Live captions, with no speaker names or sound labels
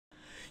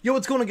Yo,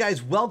 what's going on,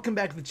 guys? Welcome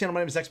back to the channel. My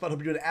name is XBot.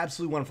 Hope you're doing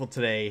absolutely wonderful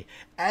today.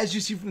 As you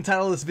see from the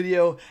title of this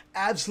video,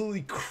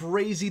 absolutely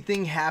crazy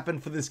thing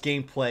happened for this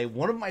gameplay.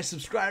 One of my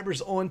subscribers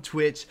on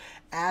Twitch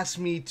asked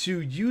me to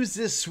use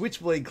this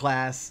Switchblade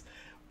class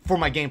for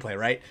my gameplay,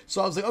 right?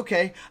 So I was like,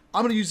 okay,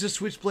 I'm gonna use this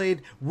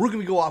Switchblade. We're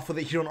gonna go off with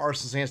it here on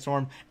Arsenal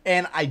Sandstorm.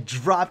 And I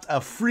dropped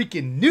a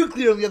freaking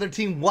nuclear on the other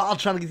team while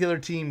trying to get the other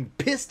team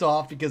pissed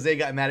off because they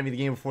got mad at me the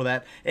game before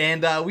that.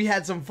 And we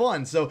had some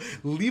fun. So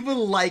leave a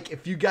like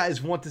if you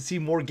guys want to see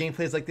more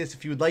gameplays like this.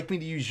 If you would like me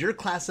to use your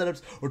class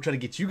setups or try to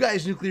get you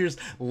guys nuclears,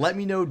 let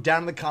me know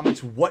down in the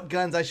comments what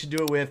guns I should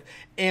do it with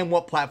and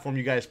what platform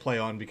you guys play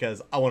on,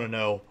 because I want to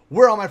know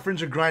where all my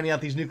friends are grinding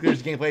out these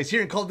nuclears gameplays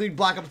here in Call of Duty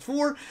Black Ops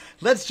 4.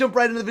 Let's jump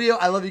right into the video.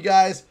 I love you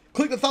guys.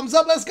 Click the thumbs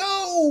up. Let's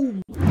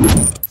go!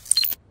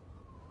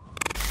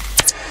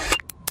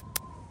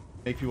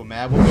 Make people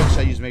mad. What gun should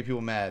I use to make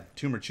people mad?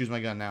 Tumor, choose my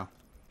gun now.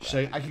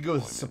 I could go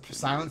with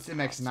Silenced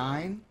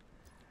MX9.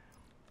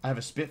 I have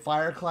a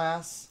Spitfire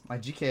class. My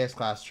GKS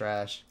class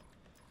trash.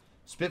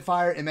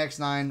 Spitfire,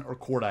 MX9, or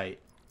Cordite.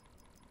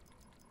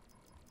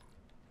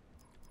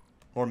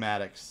 Or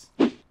Maddox.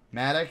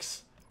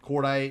 Maddox,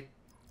 Cordite.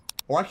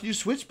 Or I could use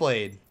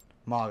Switchblade.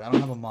 Mog. I don't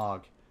have a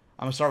Mog.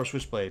 I'm going to start with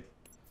Switchblade.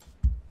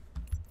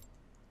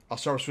 I'll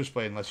start with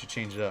Switchblade unless you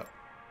change it up.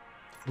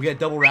 We got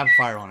double rapid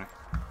fire on it.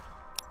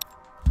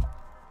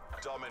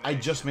 I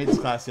just made this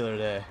class the other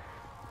day.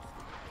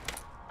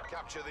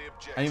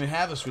 I didn't even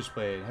have a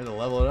Switchblade. I had to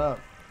level it up.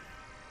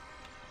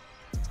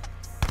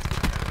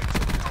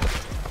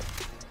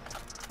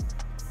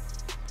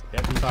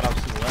 Yep, he thought I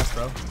was to the left,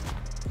 bro.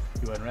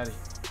 He wasn't ready.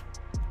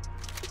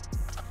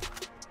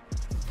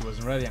 He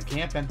wasn't ready. I'm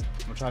camping.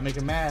 I'm gonna try to make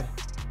him mad.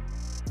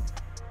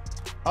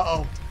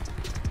 Uh-oh.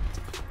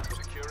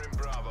 Securing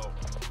Bravo.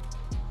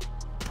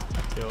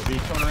 He'll be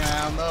coming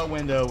around the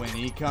window when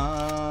he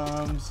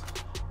comes.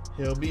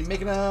 He'll be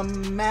making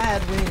them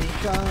mad when he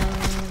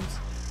comes.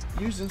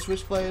 Using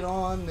Switchblade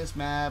on this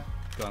map.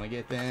 Gonna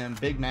get them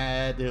big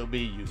mad. He'll be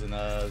using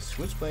a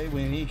Switchblade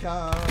when he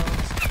comes.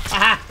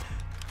 Aha!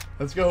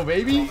 Let's go,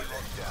 baby.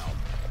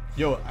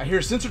 Yo, I hear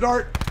a sensor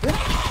dart.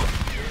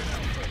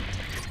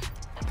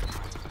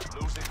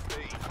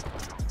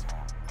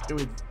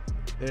 Dude,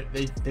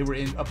 they were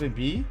up in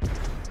B?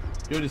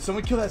 Yo, did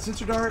someone kill that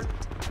sensor dart?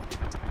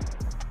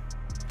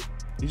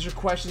 These are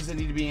questions that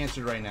need to be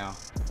answered right now.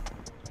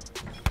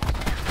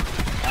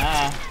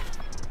 Ah.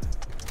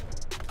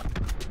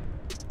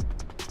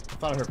 I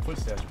thought I heard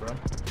footsteps, bro.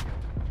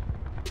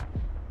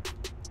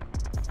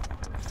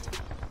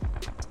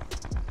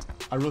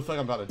 I really feel like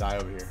I'm about to die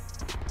over here.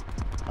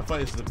 I feel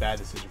like this is a bad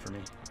decision for me.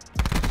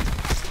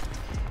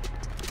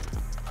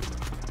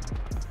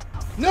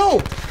 No!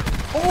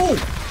 Oh!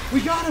 We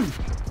got him!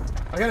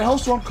 I got a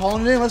Hellstorm,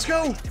 calling it in. Let's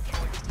go!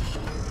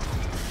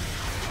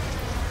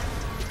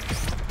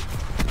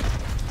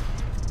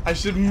 I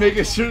should make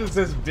a shirt that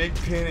says Big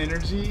Pin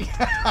Energy.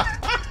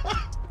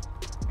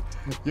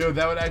 Yo,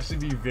 that would actually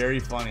be very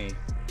funny.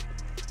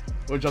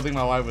 What y'all think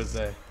my wife would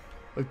say?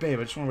 Like, babe,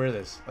 I just want to wear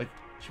this. Like,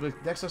 she'd be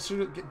like, Dex, let's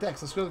go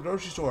to the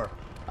grocery store.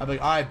 I'd be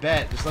like, alright,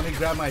 bet. Just let me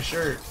grab my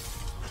shirt.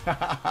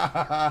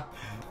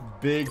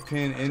 Big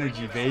Pin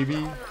Energy,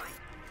 baby.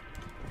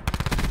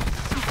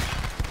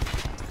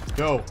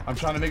 Go. I'm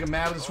trying to make him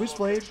mad with the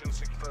Switchblade.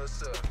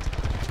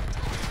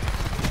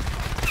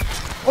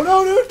 Oh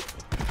no, dude!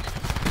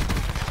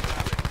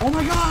 Oh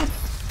my god!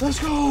 Let's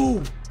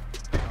go!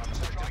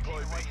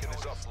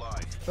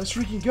 Let's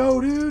freaking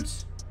go,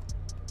 dudes!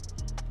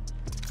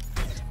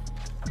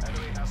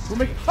 We're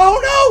making. Oh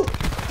no!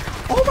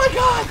 Oh my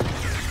god!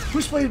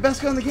 Switchblade, the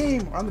best gun in the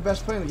game. Or I'm the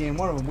best player in the game.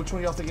 One of them. Which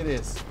one do y'all think it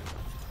is?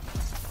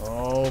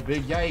 Oh,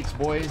 big yikes,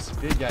 boys.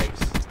 Big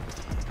yikes.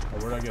 Oh,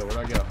 where'd I go? Where'd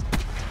I go?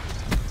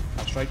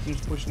 My strike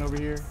team's pushing over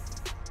here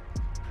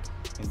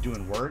and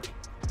doing work.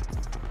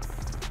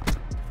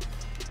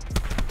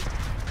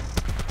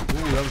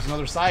 Ooh, that was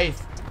another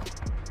scythe.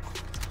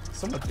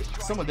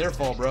 Somewhat their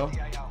fault, bro.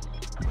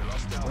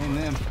 Blame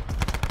them.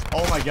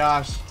 Oh my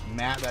gosh.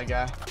 Matt, that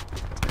guy.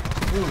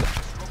 Ooh.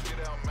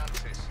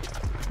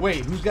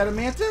 Wait, who's got a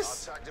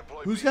Mantis?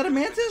 Who's got a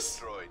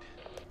Mantis?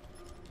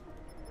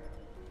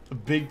 A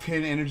Big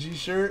Pin Energy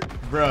shirt?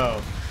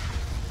 Bro.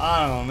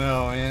 I don't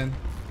know, man.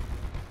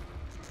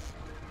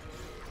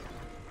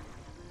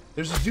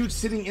 There's a dude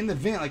sitting in the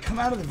vent. Like, come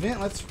out of the vent.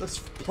 Let's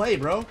play,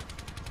 bro.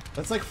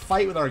 Let's like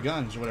fight with our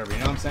guns or whatever. You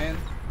know what I'm saying?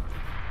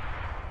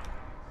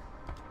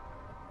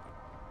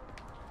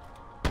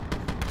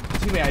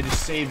 Teammate, I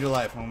just saved your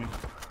life, homie.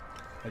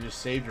 I just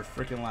saved your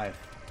freaking life.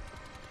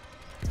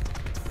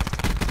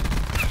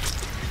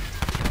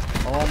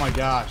 Oh my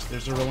gosh,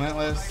 there's a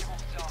Relentless.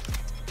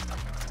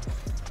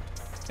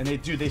 And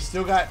they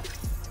still got.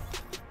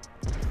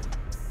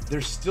 They're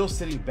still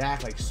sitting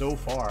back like so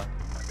far.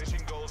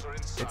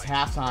 It's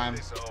halftime.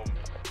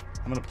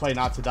 I'm gonna play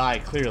not to die,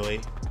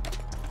 clearly.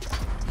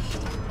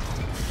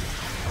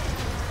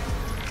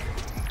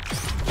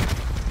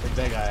 Take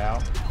that guy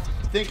out.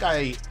 I think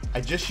I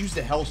just used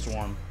the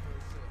Hellstorm.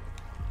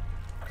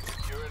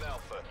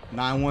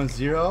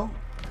 910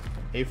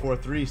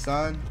 843,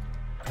 son.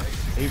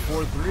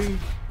 843.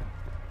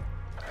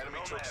 Enemy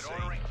took C.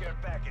 Care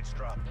package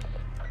drop.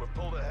 We're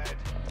pulled ahead.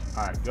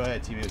 Alright, go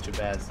ahead, teammate, with your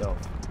bad self.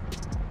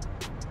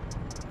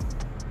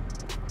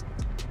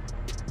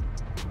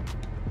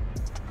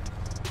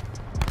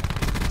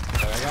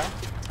 That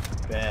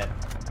guy? Bad.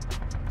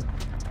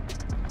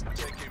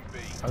 Taking B.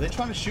 Are they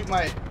trying to shoot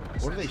my...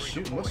 What are they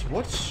shooting?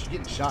 What's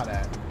getting shot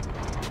at?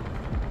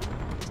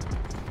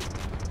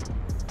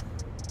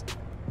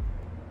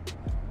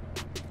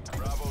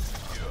 Bravo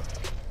secure.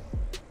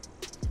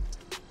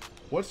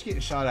 What's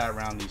getting shot at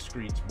around these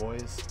streets,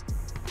 boys?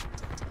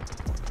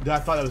 Dude, I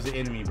thought that was the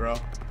enemy, bro.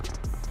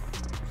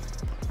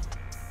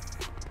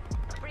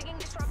 Bringing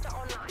disruptor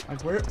online.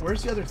 Like,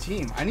 where's the other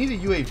team? I need a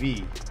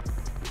UAV.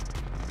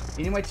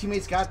 Any of my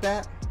teammates got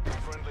that?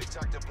 Friendly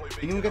tactical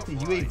beacon Anyone got the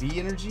offline. UAV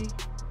energy?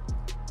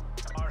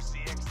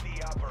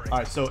 RCXD operating.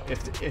 Alright, so if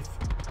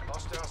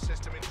Hostile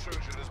system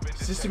intrusion has been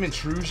detected. system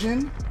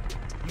intrusion?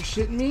 You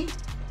shitting me?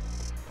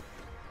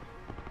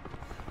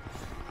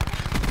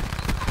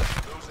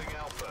 Losing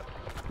Alpha.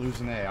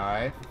 Losing A,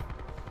 alright.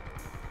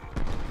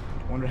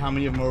 Wonder how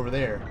many of them are over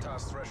there.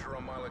 Task thresher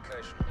on my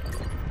location.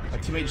 My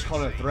teammate just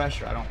called it a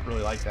thresher. I don't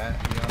really like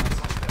that, to be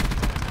honest.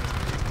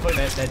 I feel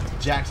like that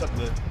jacks up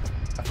the...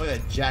 I feel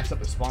like that jacks up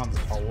the spawns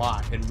a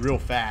lot and real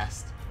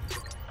fast.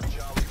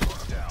 Charlie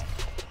locked down.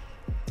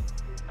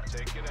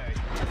 Taking A.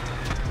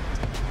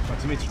 My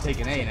teammates are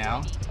taking A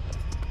now.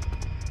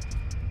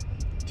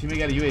 Teammate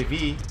got a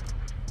UAV.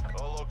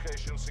 All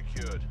locations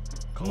secured.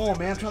 Come on,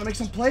 man. I'm trying to make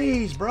some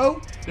plays,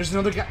 bro. There's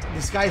another guy.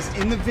 This guy's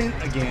in the vent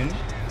again.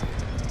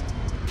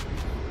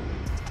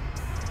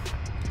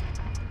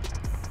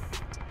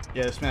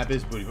 Yeah, this map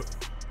is booty.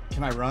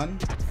 Can I run?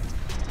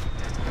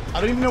 I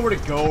don't even know where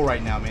to go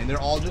right now, man.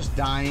 They're all just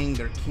dying.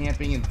 They're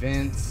camping in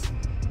vents.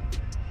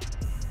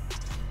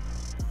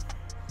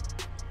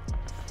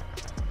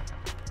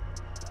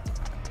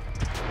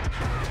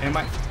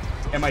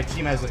 And my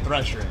team has a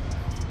thresher.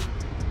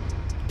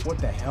 What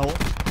the hell?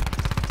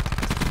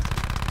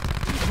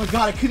 Oh my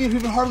god, I couldn't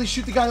even hardly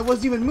shoot the guy that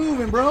wasn't even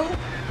moving, bro. You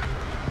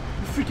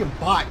freaking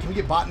bot. Can we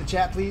get bot in the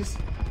chat, please?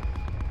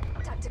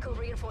 Tactical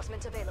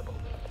reinforcement available.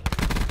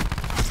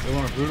 They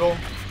want a brutal?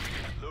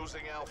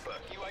 Losing Alpha.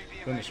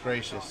 UAV Goodness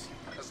gracious.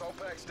 Assault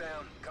pack's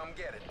down. Come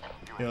get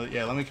it.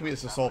 Yeah, let me commit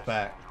this assault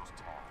pack.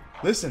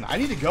 Listen, I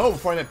need to go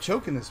before I end up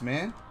choking this,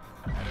 man.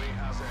 Enemy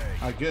has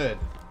A. Alright, good.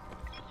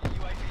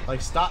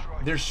 Like, stop.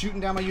 They're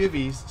shooting down my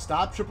UAVs.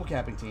 Stop triple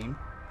capping, team.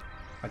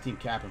 My team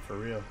capping for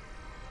real.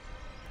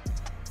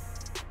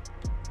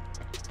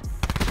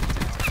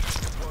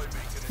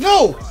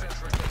 No!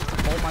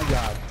 Oh my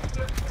god.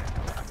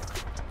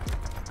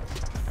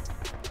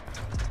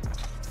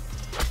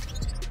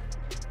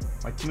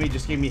 My teammate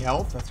just gave me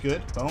health. That's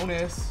good.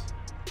 Bonus.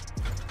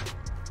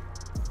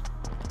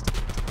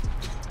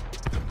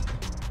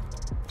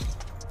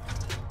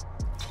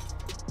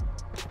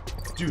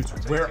 Dudes,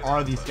 where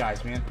are these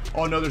guys, man?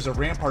 Oh no, there's a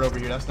rampart over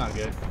here. That's not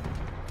good.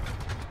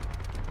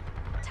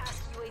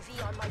 Task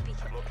UAV on my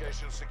beacon.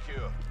 Location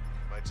secure.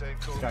 Maintain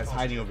This code. guy's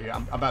hiding over here.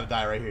 I'm about to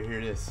die right here. Here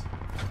it is.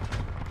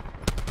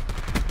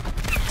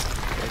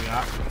 Maybe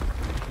not.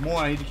 Come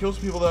on, I need to kill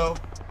some people though.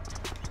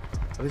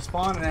 Where are they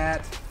spawning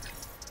at?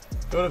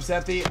 Go up,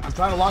 Septi. I'm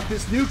trying to lock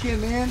this nuke in,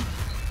 man.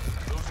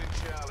 Losing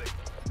Charlie.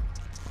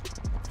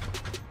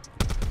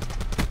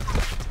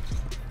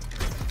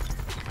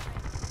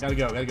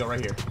 Gotta go right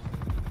here.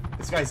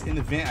 This guy's in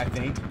the vent, I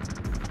think.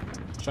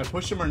 Should I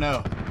push him or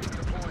no?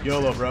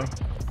 YOLO, bro.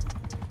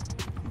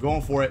 I'm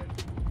going for it.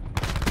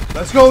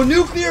 Let's go,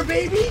 nuclear,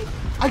 baby!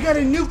 I got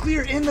a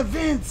nuclear in the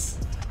vents!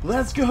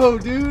 Let's go,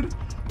 dude!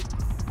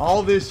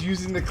 All this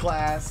using the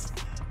class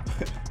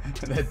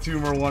that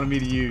Tumor wanted me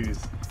to use.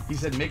 He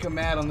said, make him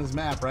mad on this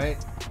map, right?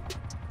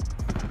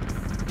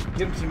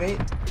 Get him,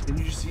 teammate. Didn't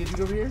you just see a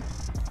dude over here?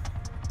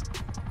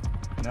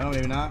 No,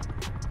 maybe not.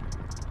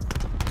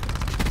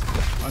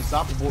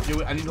 Unstoppable.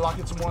 Yo, I need to lock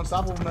in some more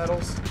unstoppable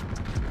medals.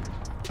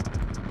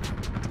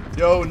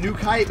 Yo, nuke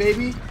height,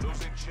 baby.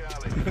 Losing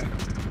Charlie.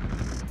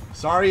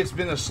 Sorry it's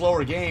been a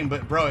slower game,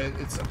 but bro,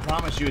 it's I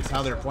promise you it's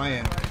how they're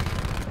playing.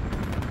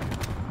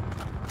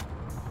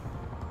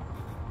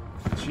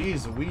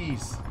 Jeez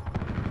Louise.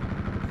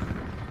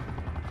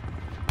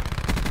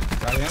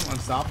 Got him,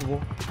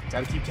 unstoppable.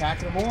 Gotta keep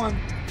tacking him on.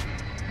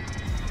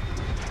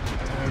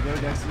 There we go,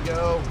 Dexter,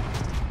 go.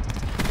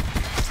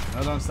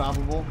 Another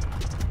unstoppable.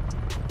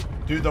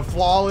 Dude, the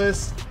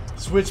flawless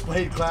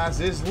Switchblade class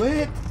is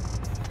lit.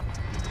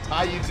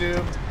 Hi,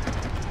 YouTube.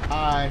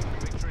 Hi.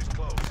 Victory's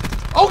close.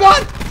 Oh,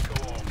 God!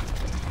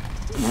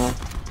 Go on.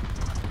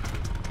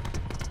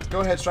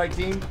 Go ahead, strike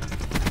team.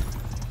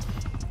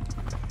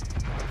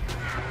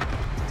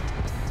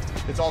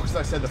 It's all because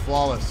I said the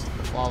flawless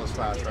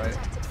class, right?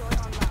 Deploy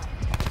online.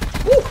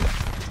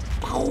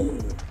 Woo!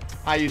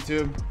 Hi,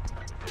 YouTube.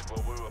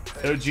 Well, we were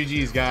paid. Yo,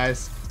 GG's,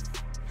 guys.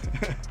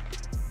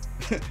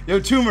 Yo,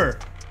 Tumor.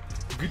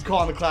 Good call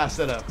on the class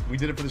setup. We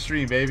did it for the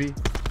stream, baby.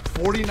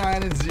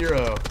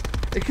 49-0.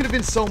 It could have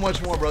been so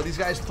much more, bro. These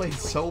guys played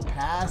so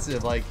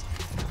passive. Like,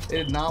 they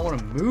did not want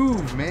to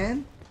move,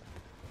 man.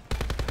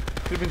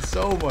 Could have been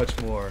so much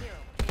more.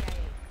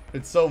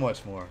 It's so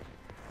much more.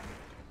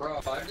 Bro,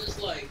 I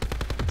just like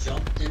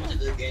jumped into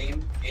the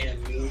game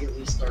and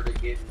immediately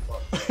started getting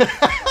fucked.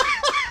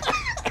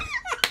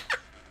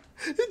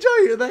 Did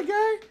y'all hear that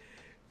guy?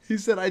 He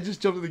said, I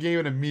just jumped in the game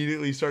and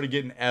immediately started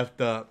getting effed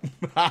up.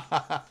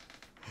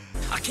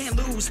 I can't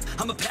lose,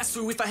 I'ma pass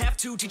through if I have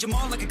to. Teach them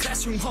all like a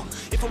classroom, huh?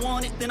 If I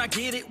want it, then I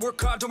get it.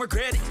 Work hard, don't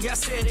regret it, yeah, I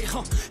said it,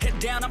 huh? Head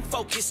down, I'm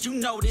focused, you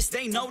know this.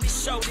 They know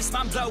this, show this,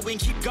 mind blowing.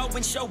 Keep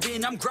going,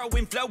 showing, I'm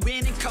growing,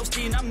 flowing and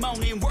coasting. I'm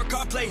moaning, work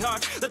hard, play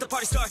hard, let the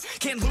party start.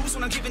 Can't lose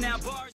when I'm giving out bars.